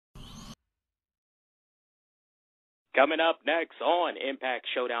Coming up next on Impact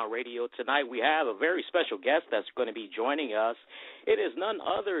Showdown Radio tonight, we have a very special guest that's going to be joining us. It is none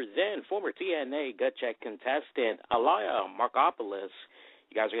other than former TNA Gut Check contestant Elia Markopoulos.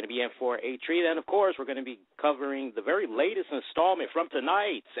 You guys are going to be in for a treat, and of course, we're going to be covering the very latest installment from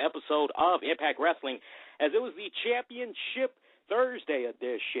tonight's episode of Impact Wrestling, as it was the Championship Thursday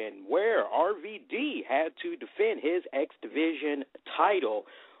edition, where RVD had to defend his X Division title.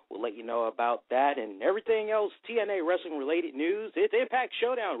 We'll let you know about that and everything else TNA Wrestling-related news. It's Impact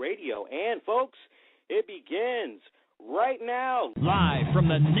Showdown Radio. And, folks, it begins right now. Live from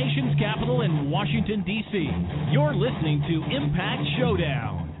the nation's capital in Washington, D.C., you're listening to Impact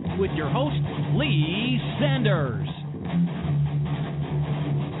Showdown with your host, Lee Sanders.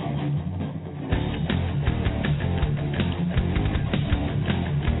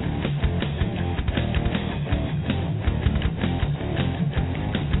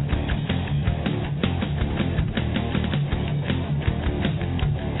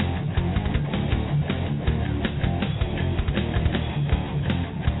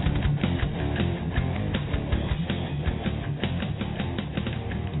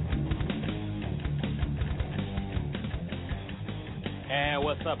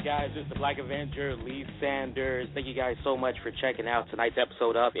 What's up, guys? It's the Black Avenger, Lee Sanders. Thank you guys so much for checking out tonight's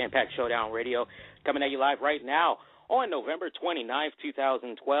episode of Impact Showdown Radio, coming at you live right now on November 29th,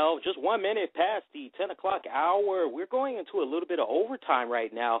 2012. Just 1 minute past the 10 o'clock hour. We're going into a little bit of overtime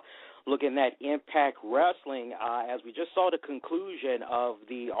right now, looking at Impact Wrestling, as we just saw the conclusion of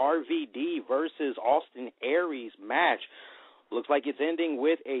the RVD versus Austin Aries match. Looks like it's ending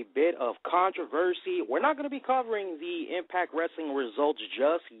with a bit of controversy. We're not going to be covering the Impact Wrestling results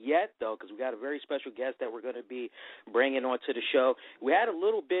just yet, though, because we got a very special guest that we're going to be bringing onto the show. We had a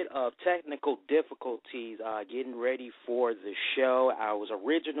little bit of technical difficulties getting ready for the show. I was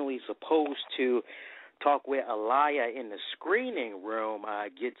originally supposed to talk with Elia in the screening room,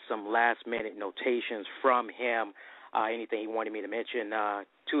 get some last-minute notations from him, anything he wanted me to mention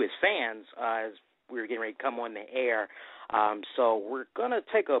to his fans as we were getting ready to come on the air. So we're going to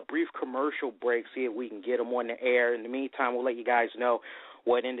take a brief commercial break, see if we can get them on the air. In the meantime, we'll let you guys know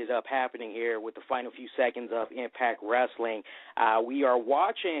what ended up happening here with the final few seconds of Impact Wrestling. We are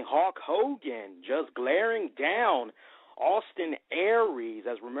watching Hulk Hogan just glaring down Austin Aries.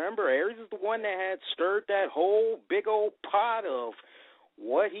 As remember, Aries is the one that had stirred that whole big old pot of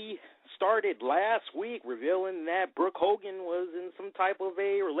what he started last week, revealing that Brooke Hogan was in some type of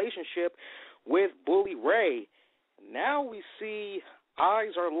a relationship with Bully Ray. Now we see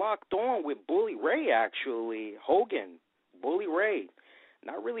eyes are locked on with Bully Ray, actually. Hogan, Bully Ray,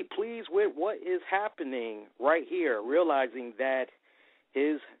 not really pleased with what is happening right here, realizing that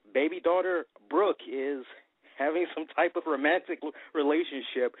his baby daughter, Brooke, is having some type of romantic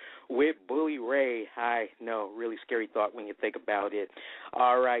relationship with Bully Ray. I know, really scary thought when you think about it.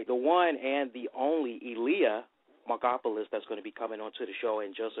 All right, the one and the only Elia Markopoulos that's going to be coming onto the show in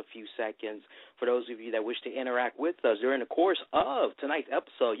just a few seconds. For those of you that wish to interact with us during the course of tonight's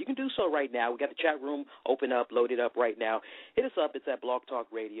episode, you can do so right now. We got the chat room open up, loaded up right now. Hit us up. It's at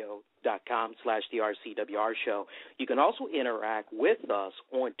blogtalkradio.com/the RCWR show. You can also interact with us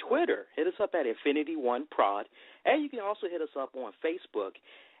on Twitter. Hit us up at Infinity1Prod. And you can also hit us up on Facebook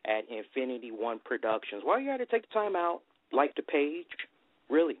at Infinity1 Productions. While you're at it, take the time out, like the page.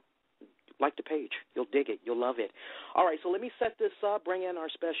 Really. Like the page. You'll dig it. You'll love it. All right, so let me set this up, bring in our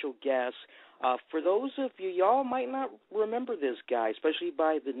special guest. For those of you, y'all might not remember this guy, especially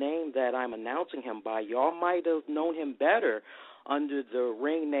by the name that I'm announcing him by. Y'all might have known him better under the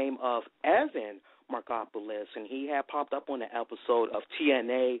ring name of Elia Markopoulos, and he had popped up on an episode of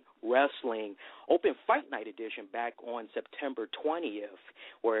TNA Wrestling Open Fight Night Edition back on September 20th,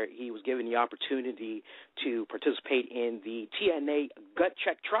 where he was given the opportunity to participate in the TNA Gut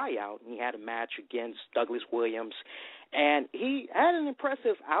Check tryout, and he had a match against Douglas Williams. And he had an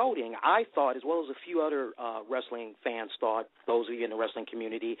impressive outing, I thought, as well as a few other wrestling fans thought, those of you in the wrestling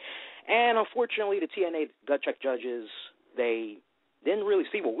community. And unfortunately, the TNA Gut Check judges, they didn't really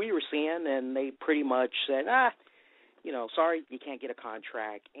see what we were seeing, and they pretty much said, sorry, you can't get a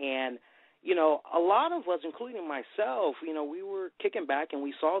contract. And, a lot of us, including myself, we were kicking back and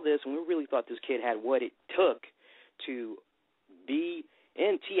we saw this, and we really thought this kid had what it took to be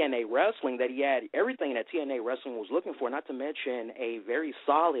in TNA Wrestling, that he had everything that TNA Wrestling was looking for, not to mention a very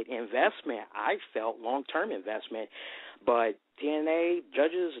solid investment, I felt, long-term investment. But TNA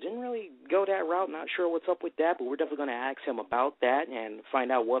judges didn't really go that route. Not sure what's up with that, but we're definitely going to ask him about that and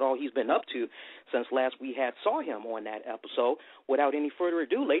find out what all he's been up to since last we had saw him on that episode. Without any further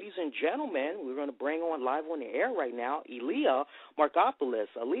ado, ladies and gentlemen, we're going to bring on live on the air right now, Elia Markopoulos.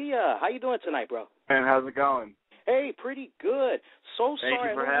 Elia, how you doing tonight, bro? Man, how's it going? Hey, pretty good. So Thank sorry.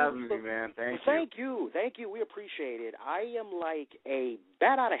 you for having me, man. Thank you. We appreciate it. I am like a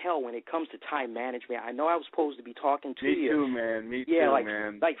bat out of hell when it comes to time management. I know I was supposed to be talking to you. Me too, man. Me yeah, too, like,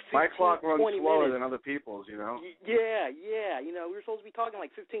 man. Like 15, my clock runs 20 slower minutes. than other people's, you know? Yeah. You know, we were supposed to be talking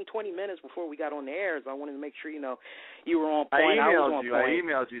like 15, 20 minutes before we got on the air, so I wanted to make sure, you know, you were on point. I point.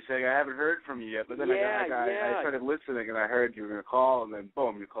 emailed you saying I haven't heard from you yet, but then I started listening and I heard you were going to call, and then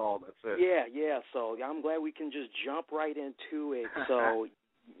boom, you called. That's it. Yeah. So I'm glad we can just jump right into it. So,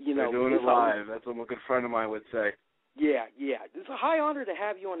 you know. We're doing it live. That's what a good friend of mine would say. Yeah. It's a high honor to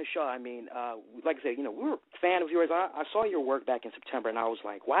have you on the show. I mean, like I said, you know, we were a fan of yours. I saw your work back in September, and I was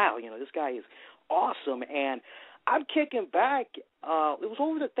like, wow, you know, this guy is awesome. And I'm kicking back. It was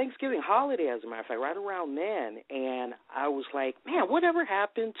over the Thanksgiving holiday, as a matter of fact, right around then. And I was like, man, whatever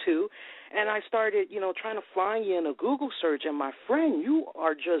happened to? And I started, you know, trying to find you in a Google search. And my friend, you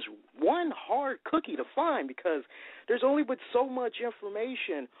are just one hard cookie to find because there's only but so much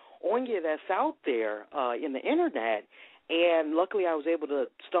information on you that's out there in the Internet. And luckily I was able to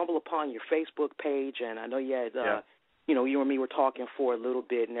stumble upon your Facebook page. And I know you had, you know, you and me were talking for a little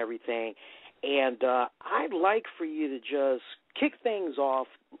bit and everything. And I'd like for you to just kick things off,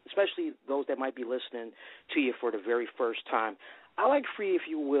 especially those that might be listening to you for the very first time. I'd like for you, if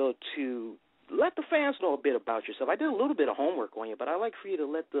you will, to let the fans know a bit about yourself. I did a little bit of homework on you, but I'd like for you to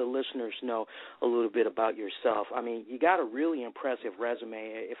let the listeners know a little bit about yourself. I mean, you got a really impressive resume,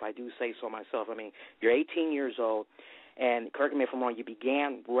 if I do say so myself. I mean, you're 18 years old, and correct me if I'm wrong, you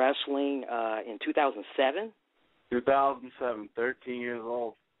began wrestling in 2007? 2007, 13 years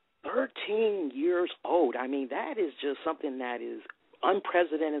old. 13 years old. I mean, that is just something that is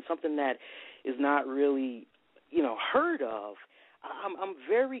unprecedented, something that is not really, you know, heard of. I'm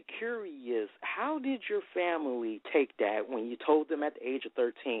very curious, how did your family take that when you told them at the age of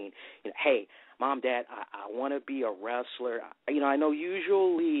 13, you know, hey, Mom, Dad, I want to be a wrestler? You know, I know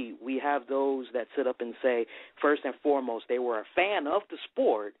usually we have those that sit up and say, first and foremost, they were a fan of the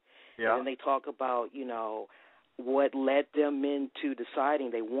sport, and then they talk about, you know, what led them into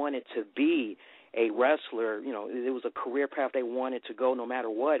deciding they wanted to be a wrestler. You know, it was a career path they wanted to go no matter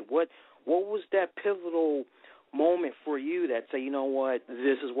what. What was that pivotal moment for you that say, you know what,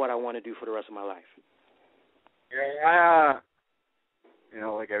 this is what I want to do for the rest of my life? Yeah, you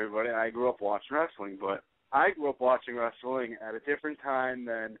know, like everybody, I grew up watching wrestling, but I grew up watching wrestling at a different time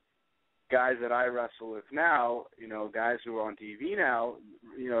than guys that I wrestle with now. You know, guys who are on TV now,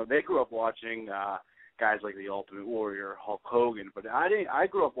 you know, they grew up watching guys like the Ultimate Warrior, Hulk Hogan, but I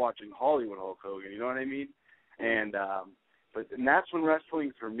grew up watching Hollywood Hulk Hogan, you know what I mean? And and that's when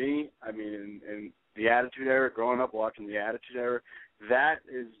wrestling for me, I mean, in the Attitude Era, growing up watching the Attitude Era, that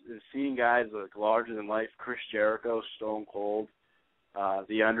is seeing guys like larger than life, Chris Jericho, Stone Cold,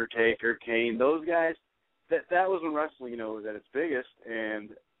 The Undertaker, Kane, those guys, that was when wrestling, you know, was at its biggest. And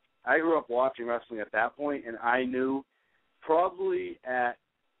I grew up watching wrestling at that point, and I knew probably at,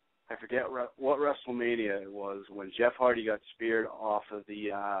 I forget what WrestleMania it was, when Jeff Hardy got speared off of the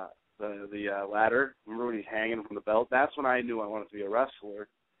ladder. Remember when he's hanging from the belt? That's when I knew I wanted to be a wrestler.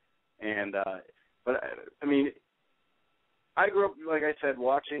 And but I mean, I grew up, like I said,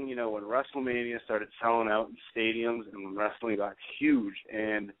 watching, you know, when WrestleMania started selling out in stadiums and when wrestling got huge.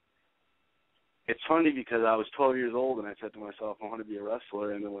 And it's funny because I was 12 years old and I said to myself, I want to be a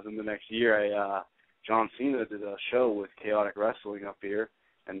wrestler. And then within the next year, John Cena did a show with Chaotic Wrestling up here.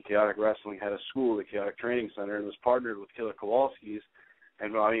 And Chaotic Wrestling had a school, the Chaotic Training Center, and was partnered with Killer Kowalski's.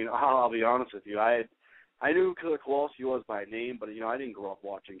 And I mean, I'll be honest with you, I knew who Killer Kowalski was by name, but, you know, I didn't grow up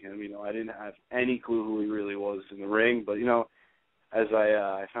watching him. You know, I didn't have any clue who he really was in the ring. But, you know, as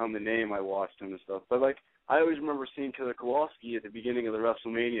I found the name, I watched him and stuff. But, like, I always remember seeing Killer Kowalski at the beginning of the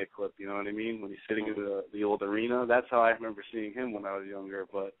WrestleMania clip, you know what I mean, when he's sitting in the old arena. That's how I remember seeing him when I was younger.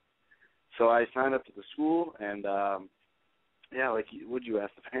 But so I signed up to the school, and, yeah, like, would you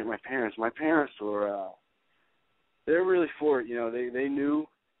ask my parents? My parents were, they're really for it. You know, they knew,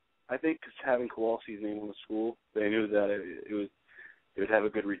 I think, because having Kowalski's name on the school, they knew that it would have a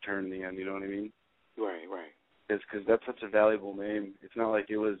good return in the end. You know what I mean? Right. Because that's such a valuable name. It's not like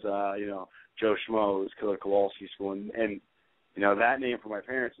it was, you know, Joe Schmo. It was Killer Kowalski School, and you know, that name for my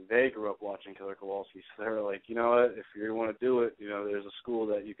parents, they grew up watching Killer Kowalski, so they were like, you know what, if you want to do it, you know, there's a school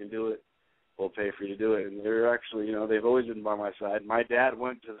that you can do it. We'll pay for you to do it. And they're actually, you know, they've always been by my side. My dad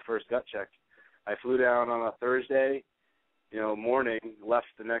went to the first Gut Check. I flew down on a Thursday, you know, morning, left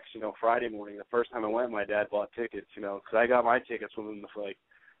the next, you know, Friday morning. The first time I went, my dad bought tickets, you know, because I got my tickets within like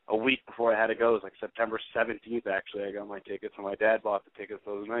a week before I had to go. It was like September 17th, actually, I got my tickets. And my dad bought the tickets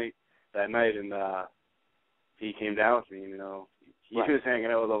that night. And he came down with me, you know. he was hanging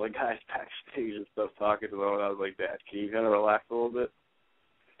out with all the guys backstage and stuff, talking to them, and I was like, Dad, can you kind of relax a little bit?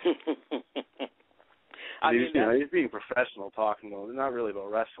 He's being professional, talking to them, not really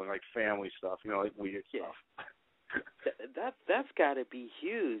about wrestling, like family stuff, like weird stuff. That's got to be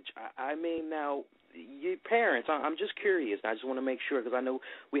huge. I mean, now, your parents, I'm just curious. I just want to make sure, because I know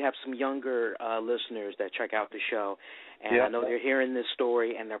we have some younger listeners that check out the show, and I know they're hearing this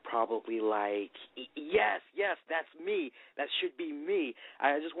story, and they're probably like, yes, that's me. That should be me.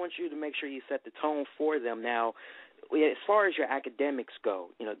 I just want you to make sure you set the tone for them. Now, as far as your academics go,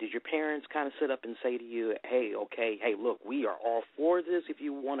 did your parents kind of sit up and say to you, hey, look, we are all for this. If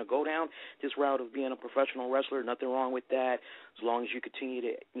you want to go down this route of being a professional wrestler, nothing wrong with that. As long as you continue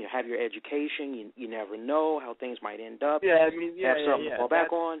to have your education, you never know how things might end up. Yeah, I mean, have something to fall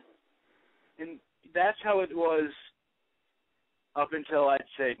back on. And that's how it was up until I'd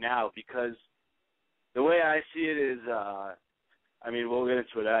say now, because the way I see it is, we'll get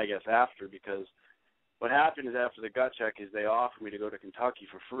into it, I guess, after, because what happened is after the gut check is they offered me to go to Kentucky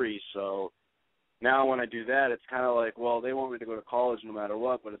for free. So now when I do that, it's kind of like, well, they want me to go to college no matter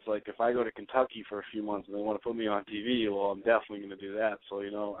what, but it's like if I go to Kentucky for a few months and they want to put me on TV, well, I'm definitely going to do that. So,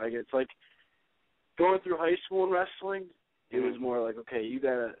 it's like going through high school and wrestling, it was more like, okay, you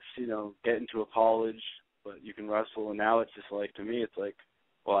got to, get into a college, but you can wrestle. And now it's just like, to me, it's like,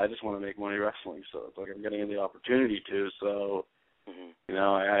 well, I just want to make money wrestling. So it's like I'm getting the opportunity to, so...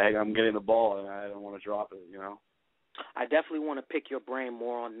 I'm getting the ball, and I don't want to drop it, I definitely want to pick your brain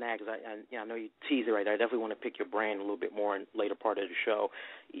more on that, because I know you tease it right there. I definitely want to pick your brain a little bit more in the later part of the show.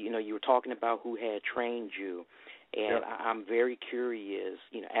 You were talking about who had trained you, and I'm very curious,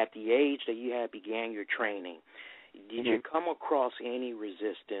 at the age that you had began your training, did you come across any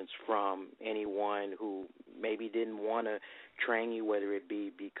resistance from anyone who maybe didn't want to train you, whether it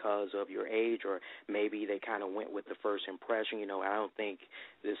be because of your age or maybe they kind of went with the first impression, I don't think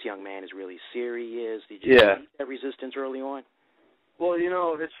this young man is really serious. Did you meet that resistance early on? Well,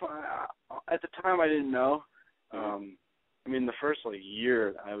 it's fine. At the time I didn't know. The first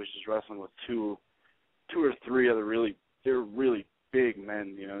year I was just wrestling with two or three other really big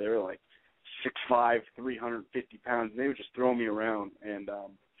men, they were like 6'5", 350 pounds, and they would just throw me around. And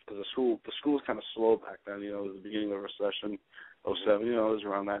because the school was kind of slow back then, it was the beginning of the recession, 07, it was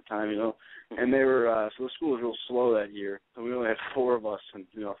around that time, and they were, so the school was real slow that year. So we only had 4 of us, and,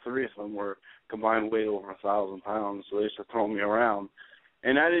 3 of them were combined weight over 1,000 pounds, so they used to throw me around.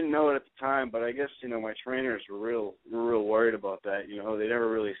 And I didn't know it at the time, but I guess, my trainers were real worried about that, they never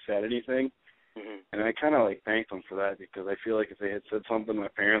really said anything. And I kind of thanked them for that, because I feel like if they had said something, my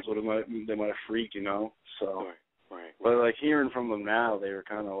parents they might have freaked, So, right. But hearing from them now, they were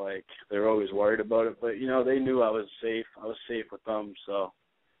kind of they were always worried about it. But they knew I was safe. I was safe with them. So,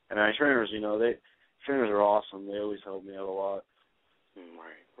 and my trainers, trainers are awesome. They always help me out a lot.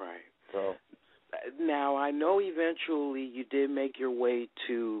 Right. So. Now, I know eventually you did make your way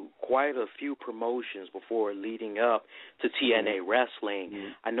to quite a few promotions before leading up to TNA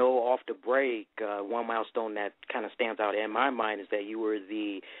Wrestling. I know off the break, one milestone that kind of stands out in my mind is that you were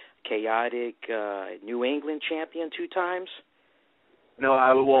the chaotic New England champion 2 times. No,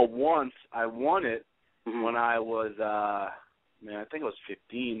 once I won it when I was, I think I was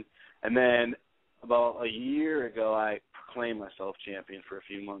 15, and then about a year ago I proclaimed myself champion for a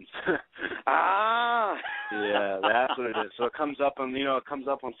few months. Yeah, that's what it is. So it comes up on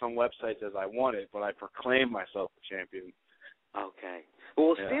some websites as I won it, but I proclaimed myself the champion. Okay.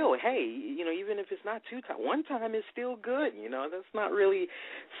 Well, still, hey, even if it's not 2 times, 1 time is still good. That's not really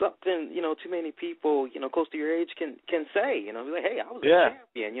something too many people close to your age can say. Like, hey, I was a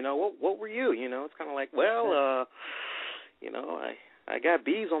champion. What were you? It's kind of like, well, I got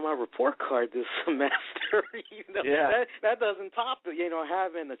B's on my report card this semester. That doesn't top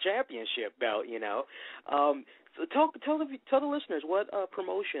having a championship belt. So tell the listeners what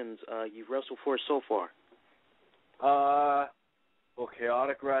promotions you've wrestled for so far. Well,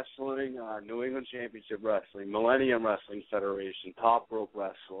 Chaotic Wrestling, New England Championship Wrestling, Millennium Wrestling Federation, Top Rope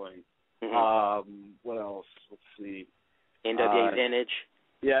Wrestling. What else? Let's see. NWA Vintage.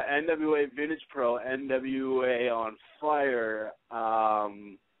 Yeah, NWA Vintage Pro, NWA On Fire. Oh,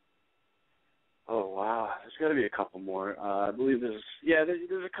 wow. There's got to be a couple more. I believe there's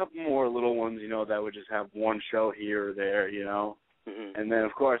a couple more little ones, that would just have one show here or there, And then,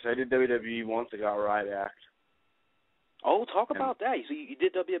 of course, I did WWE once. I got Riot Act. Oh, talk about that. So you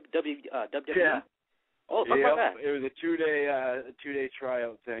did WWE? Yeah. Oh, talk about that. It was a 2-day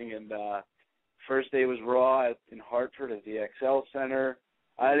tryout thing, and first day was Raw in Hartford at the XL Center.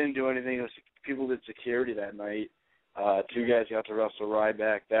 I didn't do anything. It was, people did security that night. 2 guys got to wrestle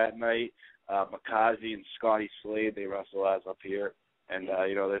Ryback that night. Makazi and Scotty Slade, they wrestle as up here. And,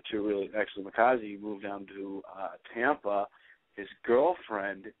 they're two really excellent. Makazi moved down to Tampa. His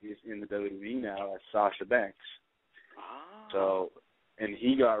girlfriend is in the WWE now as Sasha Banks. So, and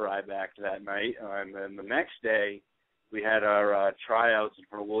he got Ryback that night. And then the next day, we had our tryouts in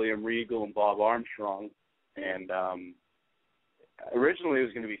front of William Regal and Bob Armstrong. And originally it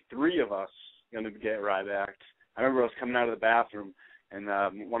was going to be three of us going to get Ryback. I remember I was coming out of the bathroom, and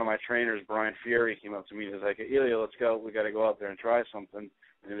one of my trainers, Brian Fury, came up to me and was like, Elia, let's go. We got to go out there and try something.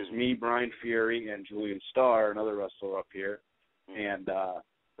 And it was me, Brian Fury, and Julian Starr, another wrestler up here. And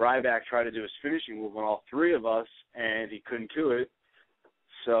Ryback tried to do his finishing move on all three of us, and he couldn't do it.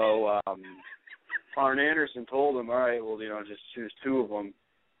 So Arn Anderson told him, all right, well, just choose two of them.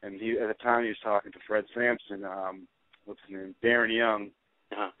 And he, at the time, he was talking to Fred Sampson, what's his name, Darren Young.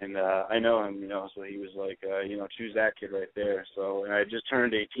 And I know him, so he was like, choose that kid right there. So, and I just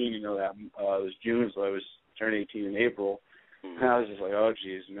turned 18, that it was June, so I was turned 18 in April. And I was just like, oh,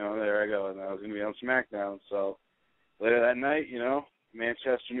 geez, there I go. And I was going to be on SmackDown. So later that night,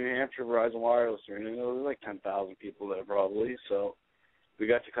 Manchester, New Hampshire, Verizon Wireless Arena, there was like 10,000 people there probably. So we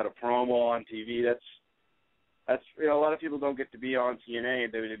got to cut a promo on TV. That's a lot of people don't get to be on TNA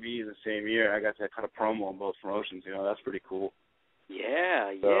and WWE in the same year. I got to cut a promo on both promotions. That's pretty cool.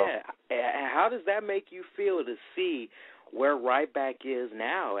 Yeah. How does that make you feel to see where Ryback is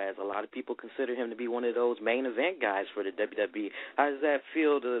now, as a lot of people consider him to be one of those main event guys for the WWE? How does that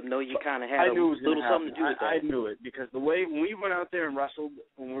feel to know you kind of had a little something to do with that? I knew it, because the way when we went out there and wrestled,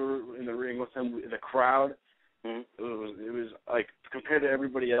 when we were in the ring with him, the crowd, it was like, compared to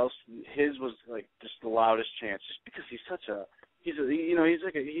everybody else, his was like just the loudest chance, just because he's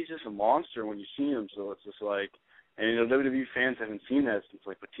just a monster when you see him. So it's just like, and WWE fans haven't seen that since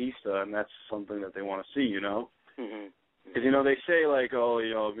like Batista, and that's something that they want to see, Because, they say, like,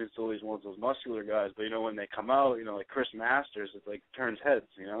 Vince always one of those muscular guys, but, when they come out, like Chris Masters, it, like, turns heads,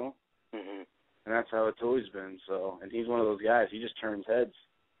 And that's how it's always been, so, and he's one of those guys. He just turns heads.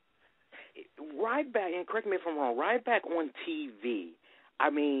 Ryback, and correct me if I'm wrong, Ryback on TV, I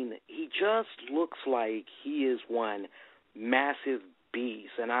mean, he just looks like he is one massive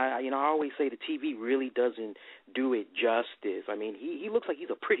beast. And, I always say the TV really doesn't do it justice. I mean, he looks like he's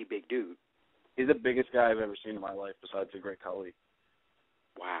a pretty big dude. He's the biggest guy I've ever seen in my life, besides the Great Khali.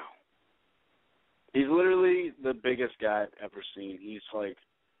 Wow. He's literally the biggest guy I've ever seen. He's like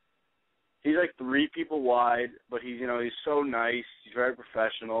 3 people wide, but he's so nice. He's very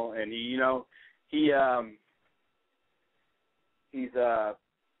professional, and he's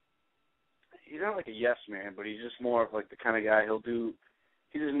not like a yes man, but he's just more of like the kind of guy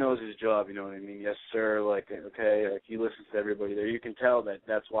he just knows his job, you know what I mean? Yes, sir, like, okay, like he listens to everybody there. You can tell that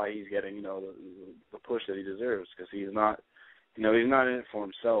that's why he's getting, the push that he deserves, because he's not, he's not in it for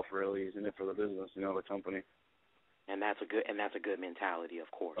himself, really. He's in it for the business, the company. And that's a good mentality, of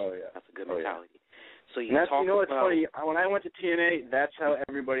course. Oh, yeah. That's a good mentality. Yeah. So it's funny. When I went to TNA, that's how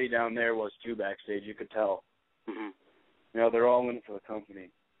everybody down there was, too, backstage. You could tell. They're all in it for the company.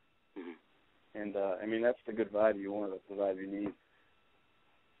 And, that's the good vibe you want. That's the vibe you need.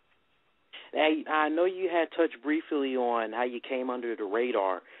 Hey, I know you had touched briefly on how you came under the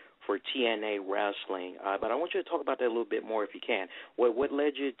radar for TNA Wrestling, but I want you to talk about that a little bit more if you can. What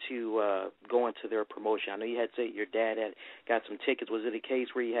led you to go into their promotion? I know you had said your dad had got some tickets. Was it a case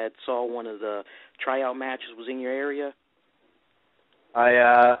where you had saw one of the tryout matches was in your area? I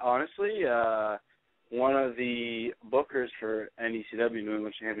honestly, one of the bookers for NECW, New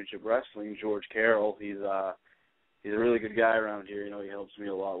England Championship Wrestling, George Carroll, he's a really good guy around here. He helps me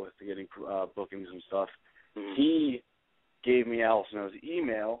a lot with getting bookings and stuff. He gave me Al Snow's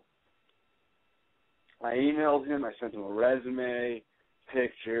email. I emailed him. I sent him a resume,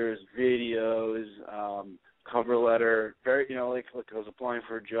 pictures, videos, cover letter. Very, like I was applying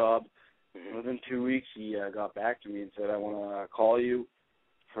for a job. Within 2 weeks, he got back to me and said, "I want to call you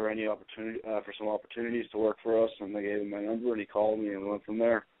for any opportunity, for some opportunities to work for us." And I gave him my number, and he called me, and we went from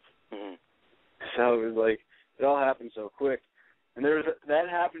there. So it was like, it all happened so quick. And that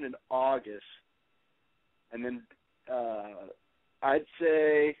happened in August. And then I'd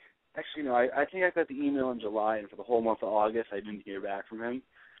say, actually, no, I think I got the email in July, and for the whole month of August, I didn't hear back from him.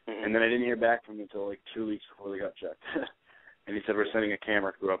 And then I didn't hear back from him until like 2 weeks before they got checked. And he said, "We're sending a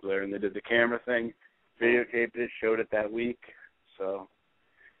camera crew up there." And they did the camera thing, videotaped it, showed it that week. So,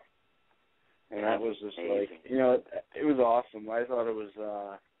 and that was just like, it was awesome. I thought it was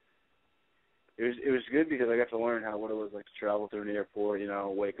good because I got to learn what it was like to travel through an airport,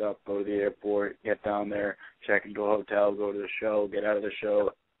 wake up, go to the airport, get down there, check into a hotel, go to the show, get out of the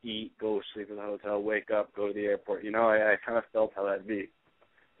show, eat, go sleep in the hotel, wake up, go to the airport. I kind of felt how that'd be.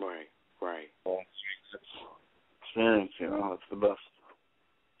 Right. Well, experience, it's the best.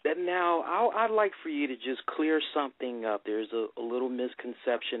 Now, I'd like for you to just clear something up. There's a little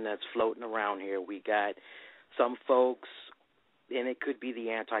misconception that's floating around here. We got some folks, and it could be the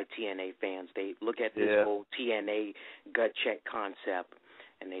anti-TNA fans. They look at this whole TNA Gut Check concept,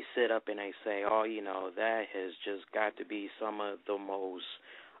 and they sit up and they say, oh, that has just got to be some of the most,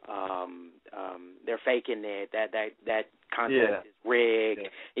 they're faking it. That concept is rigged. Yeah.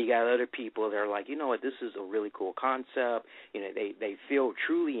 You got other people that are like, you know what, this is a really cool concept. They feel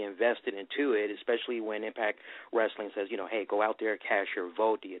truly invested into it, especially when Impact Wrestling says, hey, go out there, cast your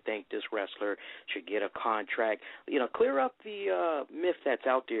vote. Do you think this wrestler should get a contract? Clear up the myth that's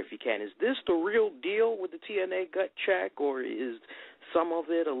out there if you can. Is this the real deal with the TNA Gut Check, or is some of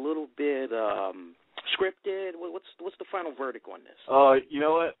it a little bit scripted? What's the final verdict on this? Oh, you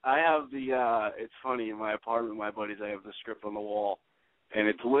know what? I have it's funny, in my apartment, my buddies, I have the script on the wall, and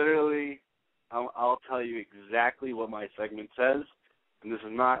it's literally, I'll tell you exactly what my segment says, and this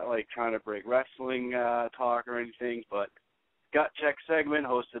is not like trying to break wrestling talk or anything, but Gut Check segment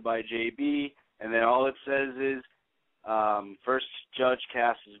hosted by JB, and then all it says is, first judge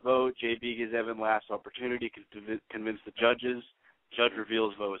casts his vote, JB gives Evan last opportunity to convince the judges, judge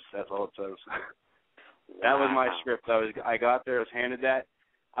reveals votes. That's all it says. That was my script. I got there, I was handed that.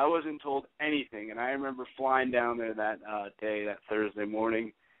 I wasn't told anything, and I remember flying down there that day, that Thursday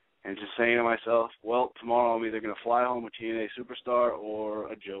morning, and just saying to myself, well, tomorrow I'm either going to fly home a TNA superstar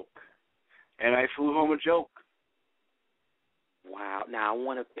or a joke. And I flew home a joke. Wow. Now, I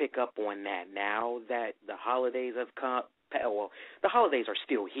want to pick up on that. Now that the holidays have come, well, the holidays are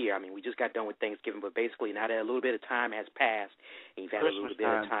still here. I mean, we just got done with Thanksgiving, but basically now that a little bit of time has passed, and you've had a little bit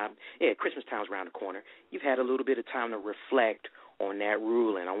of time. Yeah, Christmas time's around the corner. You've had a little bit of time to reflect on that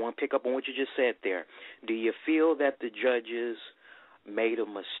ruling. I want to pick up on what you just said there. Do you feel that the judges made a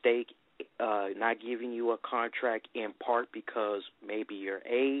mistake not giving you a contract in part because maybe your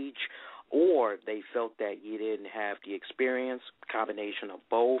age, or they felt that you didn't have the experience, combination of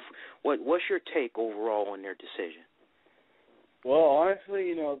both? What's your take overall on their decision? Well,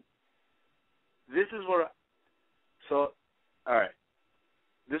 honestly, this is what all right.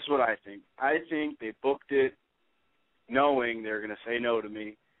 This is what I think. I think they booked it knowing they were going to say no to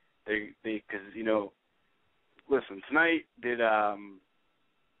me. Because, listen, tonight, did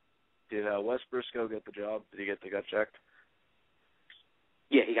Wes Briscoe get the job? Did he get the gut checked?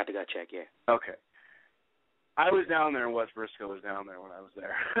 Yeah, he got the gut check, yeah. Okay. I was down there and Wes Briscoe was down there when I was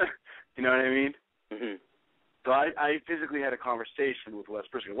there. You know what I mean? Mm-hmm. So I physically had a conversation with Wes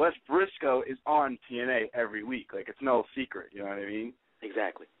Briscoe. Wes Briscoe is on TNA every week. Like, it's no secret. You know what I mean?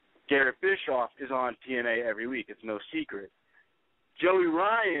 Exactly. Garrett Bischoff is on TNA every week. It's no secret. Joey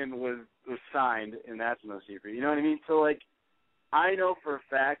Ryan was signed, and that's no secret. You know what I mean? So, like, I know for a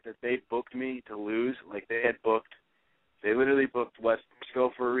fact that they booked me to lose. Like, they literally booked Wes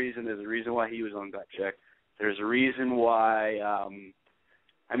Briscoe for a reason. There's a reason why he was on Gut Check. There's a reason why,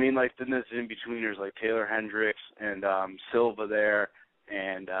 then there's in-betweeners like Taylor Hendricks and Silva there,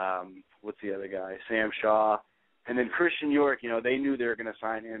 and what's the other guy? Sam Shaw. And then Christian York, they knew they were going to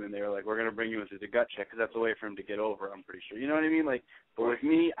sign him, and they were like, we're going to bring you into the Gut Check because that's a way for him to get over, I'm pretty sure. You know what I mean? Like, but with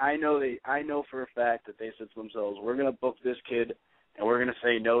me, I know for a fact that they said to themselves, we're going to book this kid, and we're going to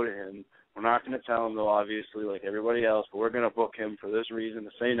say no to him. We're not going to tell him, though, obviously, like everybody else, but we're going to book him for this reason,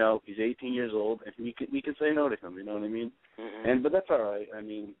 to say no. He's 18 years old, and we can say no to him, you know what I mean? Mm-hmm. But that's all right. I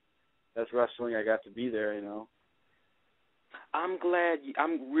mean, that's wrestling. I got to be there, I'm glad,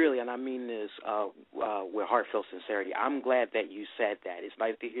 and I mean this with heartfelt sincerity, I'm glad that you said that. It's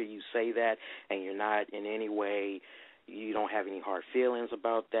nice to hear you say that, and you're not in any way, you don't have any hard feelings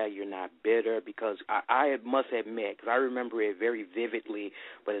about that, you're not bitter, because I must admit, because I remember it very vividly,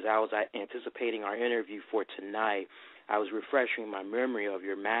 but as I was anticipating our interview for tonight, I was refreshing my memory of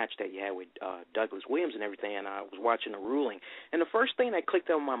your match that you had with Douglas Williams and everything, and I was watching the ruling. And the first thing that clicked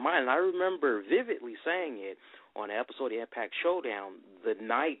on my mind, and I remember vividly saying it on an episode of Impact Showdown, the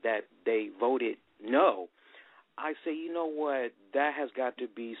night that they voted no, I say, you know what, that has got to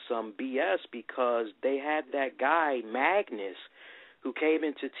be some BS, because they had that guy, Magnus, who came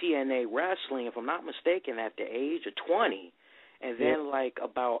into TNA Wrestling, if I'm not mistaken, at the age of 20. And then, like,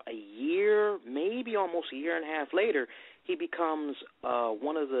 about a year, maybe almost a year and a half later, he becomes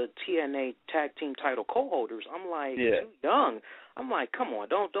one of the TNA Tag Team title co-holders. I'm like, too young. I'm like, come on,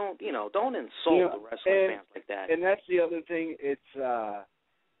 don't insult the wrestling fans like that. And that's the other thing. It's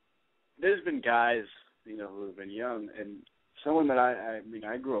there's been guys, who have been young, and someone that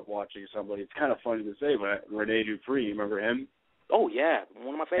I grew up watching somebody. It's kind of funny to say, but Rene Dupree, you remember him? Oh yeah,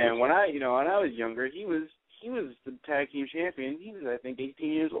 one of my favorites. And when I was younger, he was the tag team champion. He was, I think,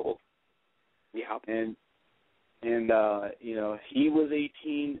 18 years old. Yeah. And And, he was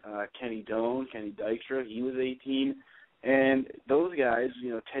 18. Kenny Dykstra, he was 18. And those guys,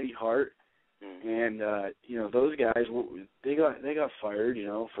 Teddy Hart, and, those guys, they got fired,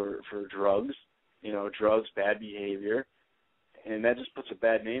 for drugs, drugs, bad behavior. And that just puts a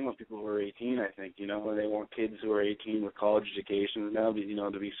bad name on people who are 18, I think, and they want kids who are 18 with college educations now,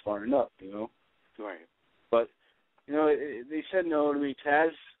 to be smartened up, Right. But, they said no to me.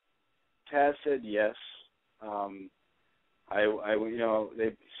 Taz said yes.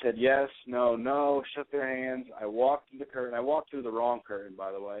 They said yes, no, shook their hands. I walked through the curtain. I walked through the wrong curtain,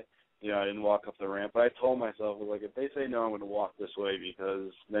 by the way. I didn't walk up the ramp. But I told myself, if they say no, I'm going to walk this way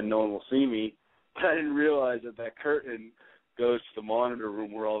because then no one will see me. But I didn't realize that curtain goes to the monitor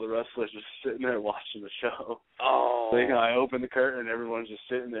room where all the wrestlers are sitting there watching the show. Oh. So, I opened the curtain and everyone's just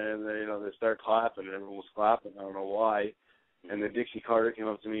sitting there and they start clapping and everyone was clapping. I don't know why. And then Dixie Carter came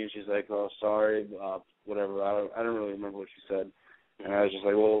up to me and she's like, "Oh, sorry, whatever." I don't really remember what she said. And I was just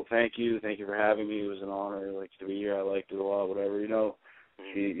like, "Well, thank you for having me. It was an honor, to be here. I liked it a lot, whatever."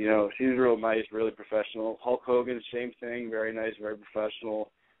 She was real nice, really professional. Hulk Hogan, same thing, very nice, very professional.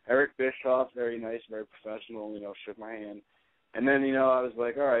 Eric Bischoff, very nice, very professional. Shook my hand. And then I was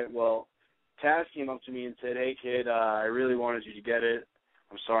like, all right, well, Taz came up to me and said, "Hey kid, I really wanted you to get it.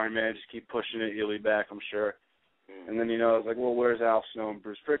 I'm sorry, man. Just keep pushing it. You'll be back, I'm sure." And then, I was like, "Well, where's Al Snow and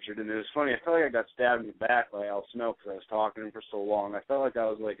Bruce Pritchard?" And it was funny. I felt like I got stabbed in the back by Al Snow because I was talking to him for so long. I felt like I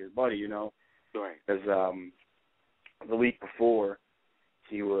was like his buddy, Right. Because the week before,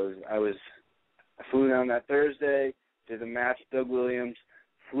 I flew down that Thursday, did the match with Doug Williams,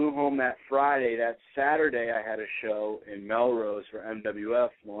 flew home that Friday. That Saturday, I had a show in Melrose for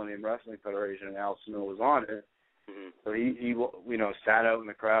MWF, Millennium Wrestling Federation, and Al Snow was on it. Mm-hmm. So he sat out in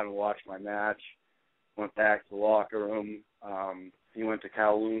the crowd and watched my match. Went back to the locker room. He went to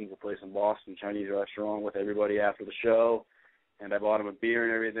Kowloon's, a place in Boston, Chinese restaurant, with everybody after the show. And I bought him a beer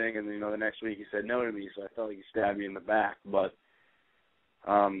and everything. And, the next week he said no to me, so I felt like he stabbed me in the back. But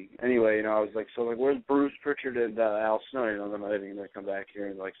anyway, I was like, so where's Bruce Pritchard and Al Snow? They're not even going to come back here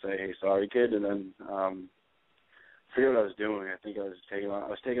and, say, "Hey, sorry, kid." And then I forget what I was doing. I think I was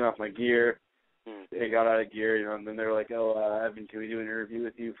taking off my gear. They got out of gear, and then they were like, "Oh, Evan, can we do an interview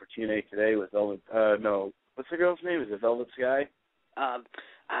with you for TNA Today with Velvet?" No, what's the girl's name? Is it Velvet Sky?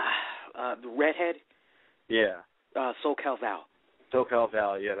 The redhead. Yeah. SoCal Val. SoCal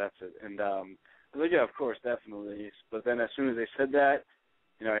Val, yeah, that's it. And I was like, "Yeah, of course, definitely." But then as soon as they said that,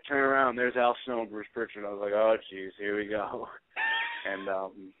 I turn around, there's Al Snow and Bruce Pritchard. I was like, "Oh, jeez, here we go." And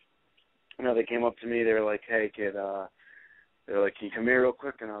they came up to me. They were like, "Hey, kid," they were like, "Can you come here real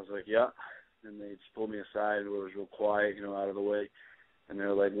quick?" And I was like, "Yeah." And they just pulled me aside where it was real quiet, out of the way. And they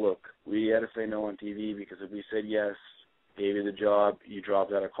were like, "Look, we had to say no on TV because if we said yes, gave you the job, you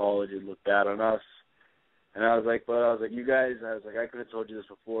dropped out of college, it looked bad on us." And I was like, "You guys," I could have told you this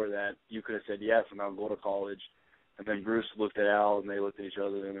before, that you could have said yes and I'll go to college." And then Bruce looked at Al and they looked at each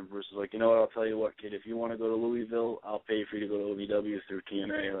other, and then Bruce was like, "You know what, I'll tell you what, kid, if you want to go to Louisville, I'll pay for you to go to OVW through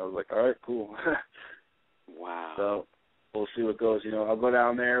TNA." And I was like, "All right, cool." Wow. So we'll see what goes. I'll go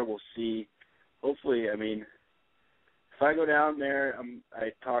down there, we'll see. Hopefully, if I go down there,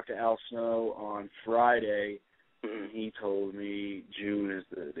 I talked to Al Snow on Friday, and he told me June is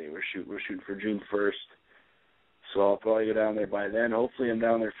the day we're shooting for June 1st. So I'll probably go down there by then. Hopefully I'm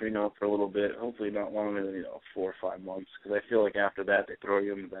down there for a little bit. Hopefully not longer than 4 or 5 months, because I feel like after that they throw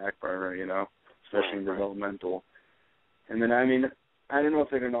you in the back burner, especially in developmental. And then I don't know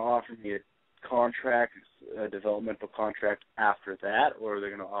if they're going to offer me a developmental contract after that, or they're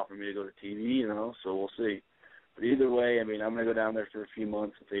going to offer me to go to TV, so we'll see. But either way, I'm going to go down there for a few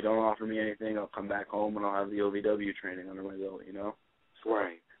months. If they don't offer me anything, I'll come back home and I'll have the OVW training under my belt, So,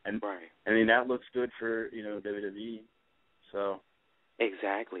 right. And right. That looks good for, WWE. So.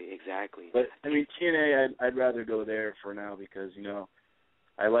 Exactly. But, TNA, I'd rather go there for now because,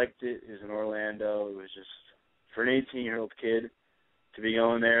 I liked it. It was in Orlando. It was just, for an 18-year-old kid to be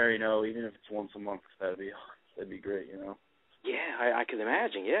going there, even if it's once a month, that'd be great, Yeah, I can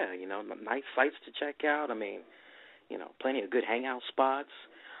imagine, yeah. Nice sites to check out. Plenty of good hangout spots.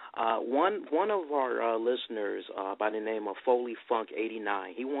 One of our listeners by the name of Foley Funk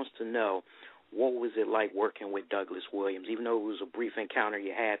 89, he wants to know, what was it like working with Douglas Williams? Even though it was a brief encounter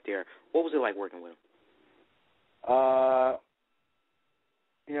you had there, what was it like working with him?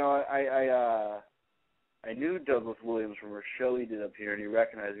 I knew Douglas Williams from a show he did up here, and he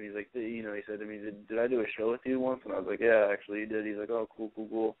recognized me. He's like, he said to me, did I do a show with you once? And I was like, yeah, actually, you did. He's like, oh,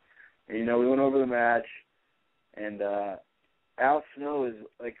 cool. And, we went over the match, and Al Snow is,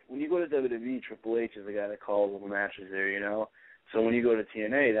 like, when you go to WWE, Triple H is the guy that calls all the matches there, So when you go to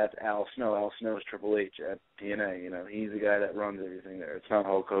TNA, that's Al Snow. Al Snow is Triple H at TNA. He's the guy that runs everything there. It's not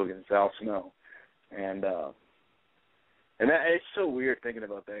Hulk Hogan. It's Al Snow. And it's so weird thinking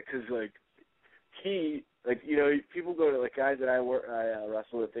about that because, people go to, guys that I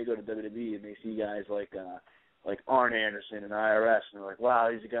wrestle with, they go to WWE and they see guys like Arn Anderson and IRS, and they're like, wow,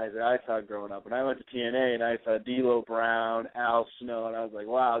 these are guys that I saw growing up. And I went to TNA and I saw D'Lo Brown, Al Snow, and I was like,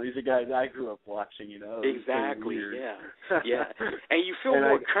 wow, these are guys I grew up watching, Exactly, so yeah. And you feel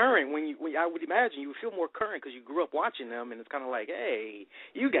more current I would imagine you feel more current because you grew up watching them, and it's kind of like, hey,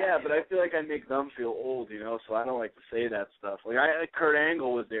 you guys. Yeah, but I feel like I make them feel old, so I don't like to say that stuff. Kurt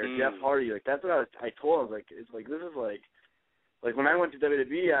Angle was there, Jeff Hardy, that's what I told him, this is like when I went to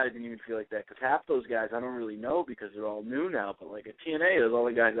WWE, I didn't even feel like that because half those guys I don't really know because they're all new now. But at TNA, there's all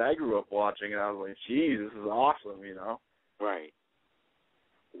the guys I grew up watching, and I was like, geez, this is awesome, Right.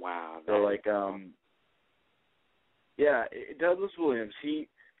 Wow. So Douglas Williams, he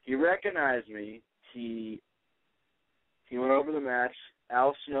recognized me. He went over the match.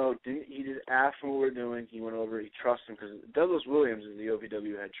 Al Snow he just asked him what we're doing. He went over. He trusted him because Douglas Williams is the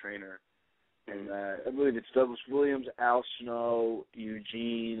OVW head trainer. And I believe it's Douglas Williams, Al Snow,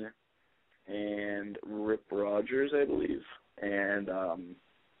 Eugene, and Rip Rogers, I believe. And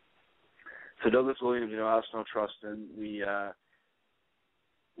so Douglas Williams, Al Snow trusted him.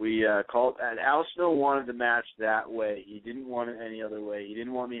 We called, and Al Snow wanted the match that way. He didn't want it any other way. He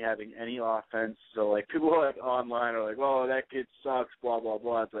didn't want me having any offense. So, people online are like, well, that kid sucks, blah, blah,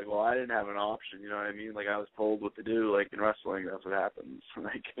 blah. It's like, well, I didn't have an option, you know what I mean? I was told what to do, in wrestling, that's what happens.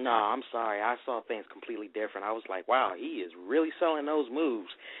 No, I'm sorry. I saw things completely different. I was like, wow, he is really selling those moves,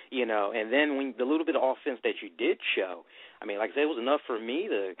 And then when the little bit of offense that you did show, like I said, it was enough for me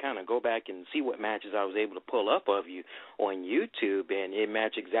to kind of go back and see what matches I was able to pull up of you on YouTube, and it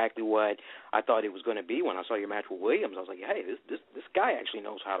matched exactly what I thought it was going to be when I saw your match with Williams. I was like, hey, this guy actually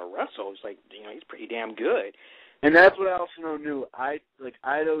knows how to wrestle. It's like, he's pretty damn good. And that's what Al Snow knew. I'd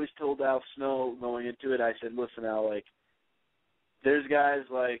always told Al Snow going into it, I said, listen, Al, there's guys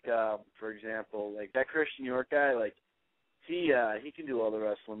for example, that Christian York guy, he can do all the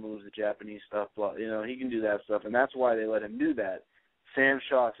wrestling moves, the Japanese stuff, blah, he can do that stuff, and that's why they let him do that. Sam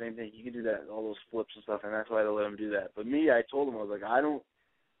Shaw, same thing, he can do that, all those flips and stuff, and that's why they let him do that. But me, I told him,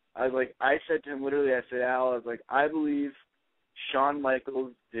 I said to him literally, I said, Al, I believe Shawn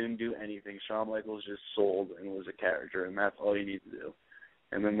Michaels didn't do anything. Shawn Michaels just sold and was a character, and that's all you need to do.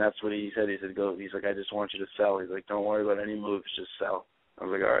 And then that's what he said. He said, go. He's like, I just want you to sell. He's like, don't worry about any moves, just sell. I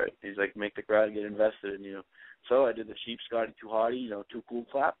was like, all right. He's like, make the crowd get invested in you. So I did the cheap Scotty Too Hotty, Too Cool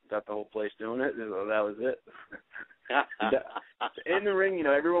clap. Got the whole place doing it. So that was it. In the ring,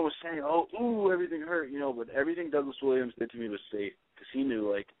 everyone was saying, oh, ooh, everything hurt, but everything Douglas Williams did to me was safe because he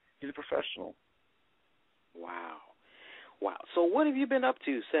knew, he's a professional. Wow. So what have you been up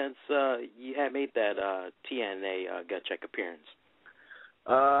to since you had made that TNA Gut Check appearance?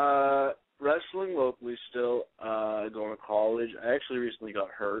 Wrestling locally still, going to college. I actually recently got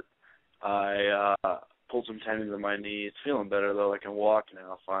hurt. I pulled some tendons in my knee. It's feeling better, though. I can walk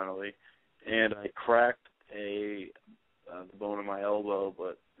now, finally. And I cracked the bone in my elbow,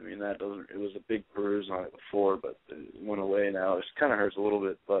 but, that doesn't, it was a big bruise on it before, but it went away now. It kind of hurts a little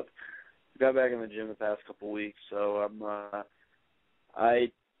bit, but I got back in the gym the past couple of weeks, so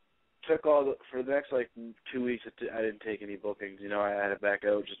I took for the next 2 weeks, I didn't take any bookings. I had to back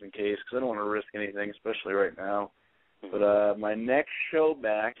out just in case because I don't want to risk anything, especially right now. But my next show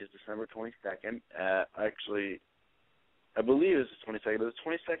back is December 22nd. Actually, I believe it's the 22nd. Is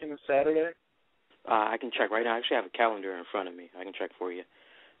the 22nd a Saturday? I can check right now. I actually have a calendar in front of me. I can check for you.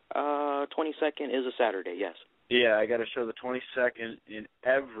 22nd is a Saturday, yes. Yeah, I got a show the 22nd in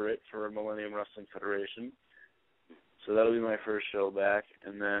Everett for Millennium Wrestling Federation. So that'll be my first show back.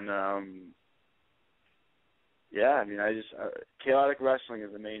 And then, Chaotic Wrestling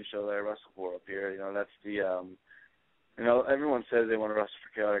is the main show that I wrestle for up here. That's the, everyone says they want to wrestle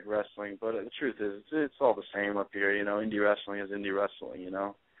for Chaotic Wrestling, but the truth is, it's all the same up here. Indie wrestling is indie wrestling,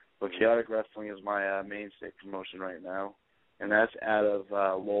 But Chaotic Wrestling is my mainstay promotion right now. And that's out of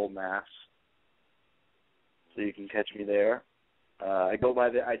Lowell, Mass. So you can catch me there. I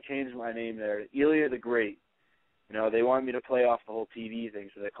changed my name there, Elia the Great. They wanted me to play off the whole TV thing,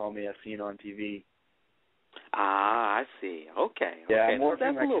 so they call me As Seen on TV. Ah, I see. Okay. Yeah, okay. I'm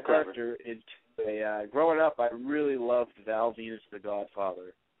working my character into growing up, I really loved Val Venus, the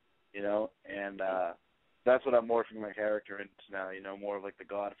Godfather, and that's what I'm morphing my character into now, more of the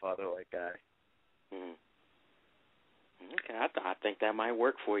Godfather-like guy. Mm-hmm. Okay, I think that might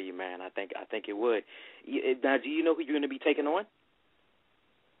work for you, man. I think it would. Now, do you know who you're going to be taking on?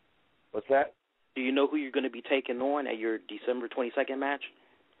 What's that? Do you know who you're going to be taking on at your December 22nd match?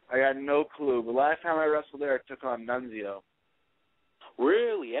 I got no clue. The last time I wrestled there, I took on Nunzio.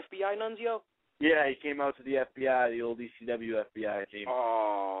 Really? FBI Nunzio? Yeah, he came out to the FBI, the old ECW FBI team.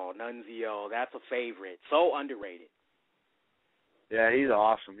 Oh, Nunzio, that's a favorite. So underrated. Yeah, he's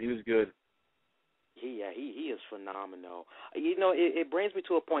awesome. He was good. He is phenomenal. You know, it brings me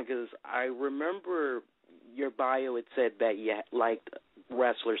to a point because I remember your bio. It said that you liked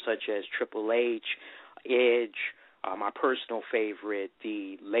wrestlers such as Triple H, Edge, my personal favorite,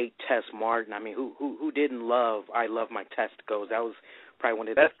 the late Tess Martin. I mean, who didn't love I Love My Testicles? That was probably one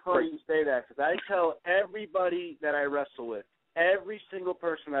of the... That's funny you say that, because I tell everybody that I wrestle with, every single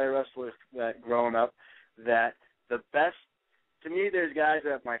person that I wrestle with that growing up, that the best, to me, there's guys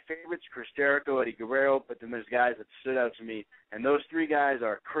that my favorites, Chris Jericho, Eddie Guerrero, but then there's guys that stood out to me, and those three guys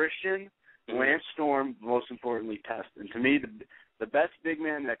are Christian, Lance Storm, most importantly, Test. And to me, the best big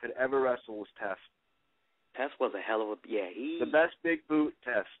man that could ever wrestle was Test. Test was a hell of a... Yeah, the best big boot,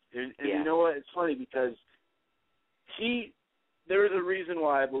 Test. And you know what? It's funny because there was a reason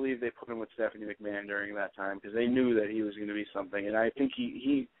why I believe they put him with Stephanie McMahon during that time, because they knew that he was going to be something. And I think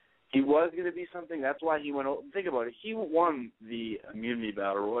he was going to be something. That's why he went over. Think about it. He won the Immunity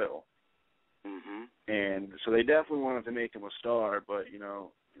Battle Royal. Mm-hmm. And so they definitely wanted to make him a star, but, you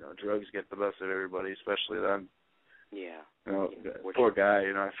know, drugs get the best of everybody, especially then. Yeah. You know, poor guy.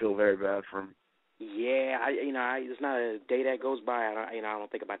 You know, I feel very bad for him. Yeah, there's not a day that goes by I don't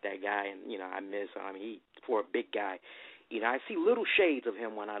think about that guy, and I miss him. I mean, for a big guy, I see little shades of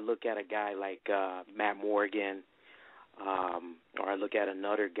him when I look at a guy like Matt Morgan, or I look at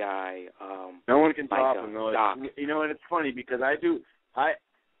another guy. No one can top him, though. And it's funny because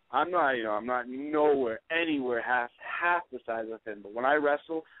I'm not nowhere anywhere half the size of him. But when I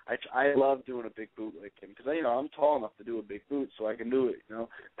wrestle, I love doing a big boot like him because I'm tall enough to do a big boot, so I can do it.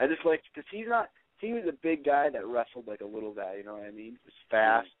 I just like because he was a big guy that wrestled like a little guy. You know what I mean? He was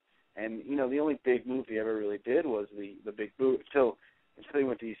fast, and the only big move he ever really did was the big boot until he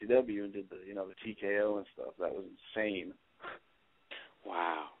went to ECW and did the TKO and stuff. That was insane.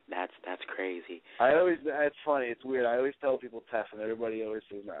 Wow, that's crazy. It's funny. It's weird. I always tell people Test, and everybody always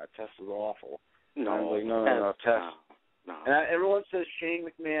says, "Nah, Test is awful." No, and I'm like, no, Test. No. And everyone says Shane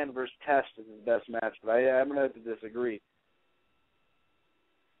McMahon versus Test is his best match, but I'm gonna have to disagree.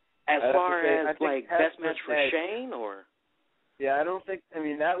 As far as like best match for Edge. Shane, or? Yeah, I don't think. I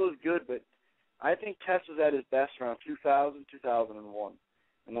mean, that was good, but I think Test was at his best around 2000, 2001.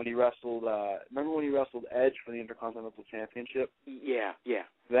 And when he wrestled, remember when he wrestled Edge for the Intercontinental Championship? Yeah.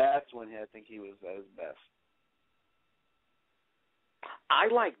 That's when I think he was at his best.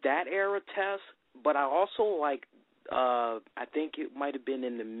 I like that era Test, but I also like, I think it might have been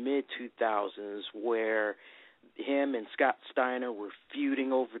in the mid-2000s where him and Scott Steiner were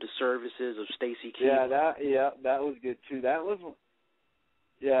feuding over the services of Stacey Keebler. That was good too. That was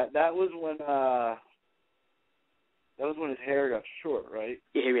when his hair got short, right?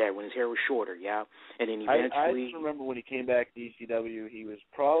 Yeah, when his hair was shorter, yeah. And then eventually... I just remember when he came back to ECW, he was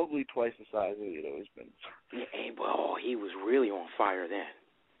probably twice the size that he had always been. Yeah, well, he was really on fire then.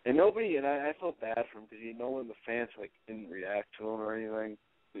 And I felt bad for him because no one in the fans didn't react to him or anything.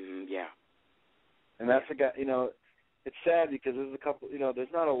 Yeah. And that's a guy, it's sad because there's a couple,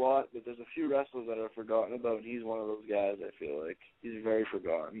 there's not a lot, but there's a few wrestlers that are forgotten about, and he's one of those guys, I feel like. He's very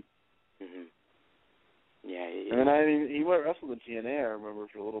forgotten. Mm-hmm. Yeah. And then, he went wrestled in TNA, I remember,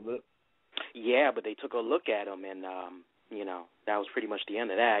 for a little bit. Yeah, but they took a look at him, and, that was pretty much the end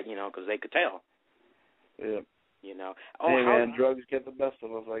of that, because they could tell. Yeah. Hey, man, drugs get the best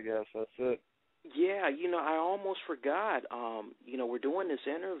of us, I guess. That's it. Yeah, I almost forgot. We're doing this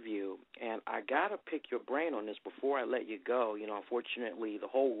interview, and I got to pick your brain on this before I let you go. Unfortunately, the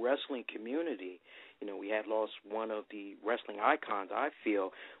whole wrestling community, we had lost one of the wrestling icons, I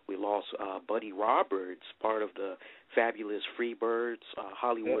feel. We lost Buddy Roberts, part of the fabulous Freebirds,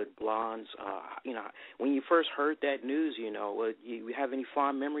 Hollywood Blondes. When you first heard that news, you have any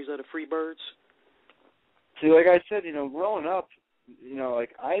fond memories of the Freebirds? See, like I said, growing up,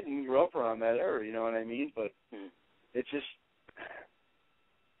 I didn't grow up around that era, you know what I mean? But it's just,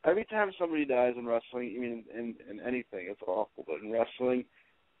 every time somebody dies in wrestling, in anything, it's awful. But in wrestling,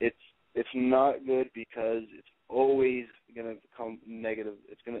 it's not good because it's always going to become negative.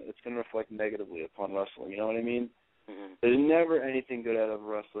 It's going to reflect negatively upon wrestling, you know what I mean? Mm-hmm. There's never anything good out of a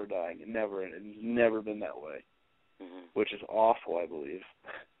wrestler dying. Never, and it's never been that way, which is awful, I believe.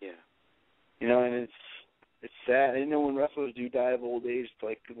 Yeah. And it's sad. When wrestlers do die of old age, it's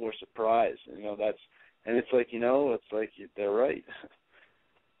like people are surprised. It's like, they're right.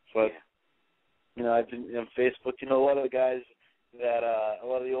 But, I've been on Facebook, a lot of the guys, that a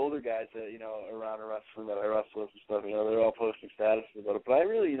lot of the older guys that, around wrestling that I wrestle with and stuff, they're all posting statuses about it. But I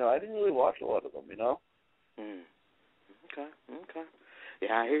really, I didn't really watch a lot of them, Okay.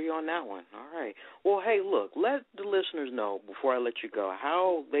 Yeah, I hear you on that one. All right. Well, hey, look, let the listeners know before I let you go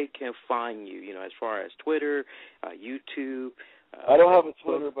how they can find you, as far as Twitter, YouTube. I don't have a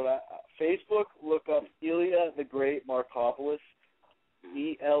Twitter, but Facebook, look up Elia the Great Markopoulos,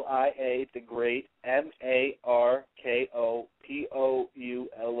 ELIA the Great,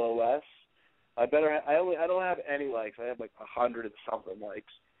 MARKOPOULOS. I don't have any likes. I have like 100 and something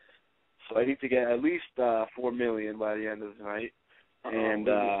likes. So I need to get at least 4 million by the end of the night. And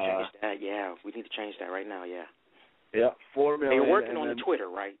we need to change that. Yeah, we need to change that right now. Yeah. Yeah, 4 million. You're working on the Twitter,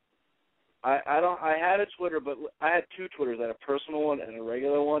 right? I had a Twitter, but I had two Twitters. I had a personal one and a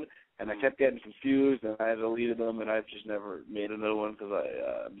regular one, and I kept getting confused, and I deleted them, and I've just never made another one because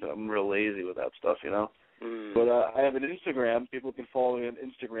I'm real lazy with that stuff, But I have an Instagram. People can follow me on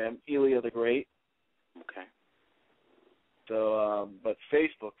Instagram, Elia the Great. Okay. So, but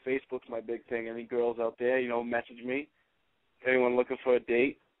Facebook's my big thing. Any girls out there, message me. Anyone looking for a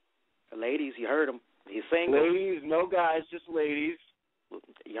date? The ladies, you heard them. He's single. Ladies, no guys, just ladies.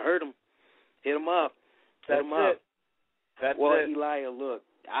 You heard them. Hit them up. That's it. Well, Elia, look,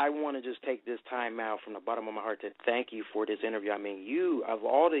 I want to just take this time out from the bottom of my heart to thank you for this interview. I mean, of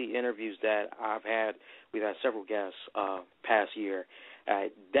all the interviews that I've had, we've had several guests past year.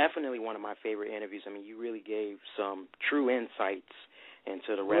 Definitely one of my favorite interviews. I mean, you really gave some true insights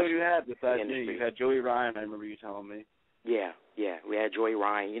into the wrestling industry. Who you had besides industry. me? You had Joey Ryan, I remember you telling me. Yeah, we had Joey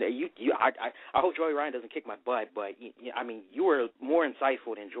Ryan. I hope Joey Ryan doesn't kick my butt, but I mean, you were more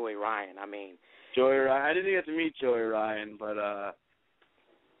insightful than Joey Ryan. I mean, Joey Ryan. I didn't get to meet Joey Ryan, but I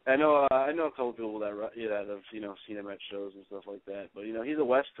know a couple people that have seen him at shows and stuff like that. But he's a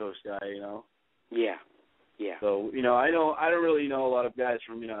West Coast guy, Yeah. So I don't really know a lot of guys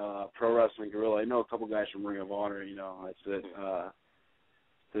from Pro Wrestling Guerrilla. I know a couple guys from Ring of Honor. That's it.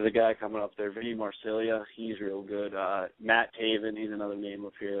 There's a guy coming up there, Vinny Marcellia. He's real good. Matt Taven, he's another name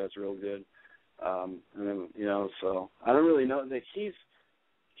up here that's real good. And then, so I don't really know.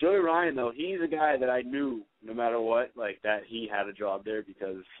 Joey Ryan, though, he's a guy that I knew no matter what, like that he had a job there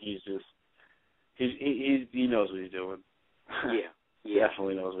because he knows what he's doing. Yeah.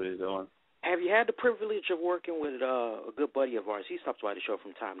 Definitely knows what he's doing. Have you had the privilege of working with a good buddy of ours? He stops by the show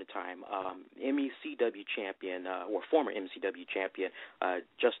from time to time. MECW champion, or former MECW champion,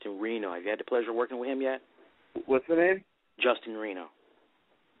 Justin Reno. Have you had the pleasure of working with him yet? What's the name? Justin Reno.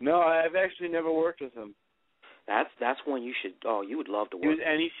 No, I've actually never worked with him. That's one you should. Oh, you would love to work. He was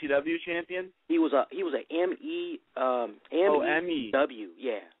MECW champion. He was a MECW,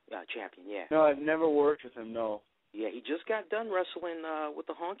 champion. Yeah. No, I've never worked with him. No. Yeah, he just got done wrestling with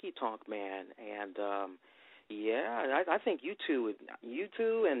the Honky Tonk Man, and I think you two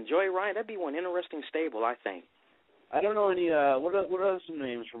and Joey Ryan, that'd be one interesting stable, I think. I don't know any. What are some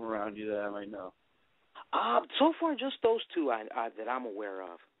names from around you that I might know? So far, just those two that I'm aware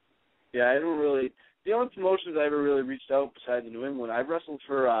of. Yeah, I don't really. The only promotions I ever really reached out besides New England, I've wrestled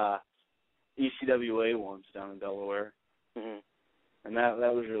for ECWA once down in Delaware. Mm-hmm. And that's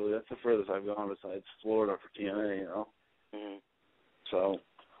the furthest I've gone besides Florida for TNA, Mm-hmm. So.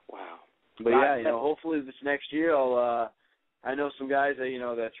 Wow. But hopefully this next year I know some guys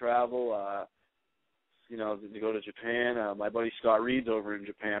that travel, to go to Japan. My buddy Scott Reed's over in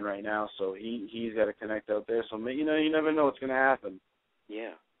Japan right now, so he's got to connect out there. So you never know what's going to happen.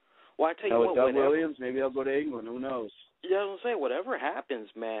 Yeah. Well, I tell you what, Doug Williams, maybe I'll go to England. Who knows? Yeah, I was going to say, whatever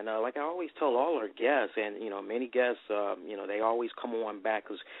happens, man, like I always tell all our guests, and, many guests, they always come on back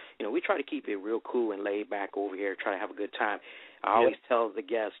because, we try to keep it real cool and laid back over here, try to have a good time. I always tell the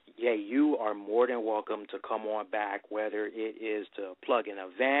guests, you are more than welcome to come on back, whether it is to plug an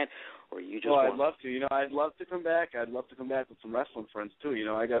event or you just I'd love to. I'd love to come back. I'd love to come back with some wrestling friends, too.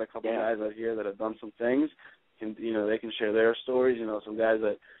 I got a couple guys out here that have done some things. And, they can share their stories. Some guys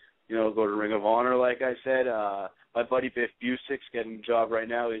that, go to Ring of Honor, like I said. My buddy Biff Busick's getting a job right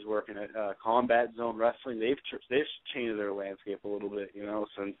now. He's working at Combat Zone Wrestling. They've changed their landscape a little bit,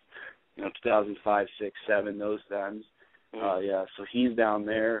 since 2005, 6, 7, those times. So he's down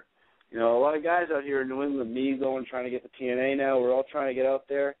there. A lot of guys out here in New England. Me trying to get the TNA now. We're all trying to get out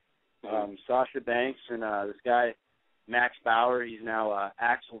there. Sasha Banks and this guy Max Bauer. He's now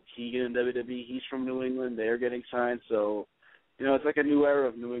Axel Keegan in WWE. He's from New England. They're getting signed. So. It's like a new era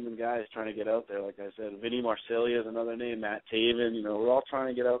of New England guys trying to get out there. Like I said, Vinny Marcellia is another name. Matt Taven. We're all trying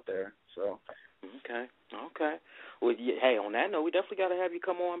to get out there. So. Okay. Well, hey, on that note, we definitely got to have you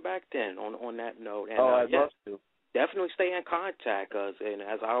come on back then. On that note. And, I'd love to. definitely stay in contact. And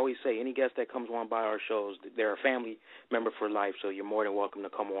as I always say, any guest that comes on by our shows, they're a family member for life, so you're more than welcome to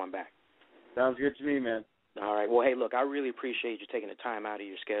come on back. Sounds good to me, man. All right. Well, hey, look, I really appreciate you taking the time out of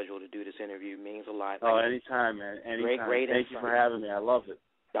your schedule to do this interview. It means a lot. Oh, anytime, man. Anytime. Great Thank you for having me. I love it.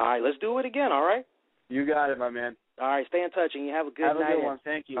 All right, let's do it again, all right? You got it, my man. All right, stay in touch, and you have a good night. Have a good one.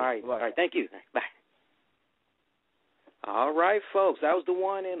 Thank you. All right, Bye. all right, thank you. Bye. All right, folks, that was the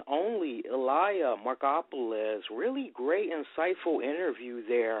one and only Elia Markopoulos. Really great, insightful interview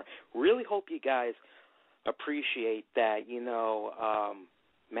there. Really hope you guys appreciate that.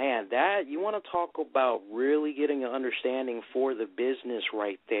 Man, that you want to talk about really getting an understanding for the business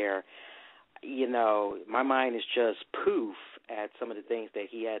right there. My mind is just poof at some of the things that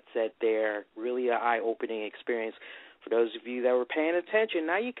he had said there. Really an eye-opening experience. For those of you that were paying attention,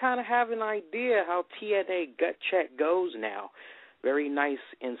 now you kind of have an idea how TNA Gut Check goes now. Very nice,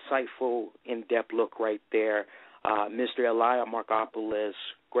 insightful, in-depth look right there. Mr. Elia Markopoulos,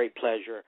 great pleasure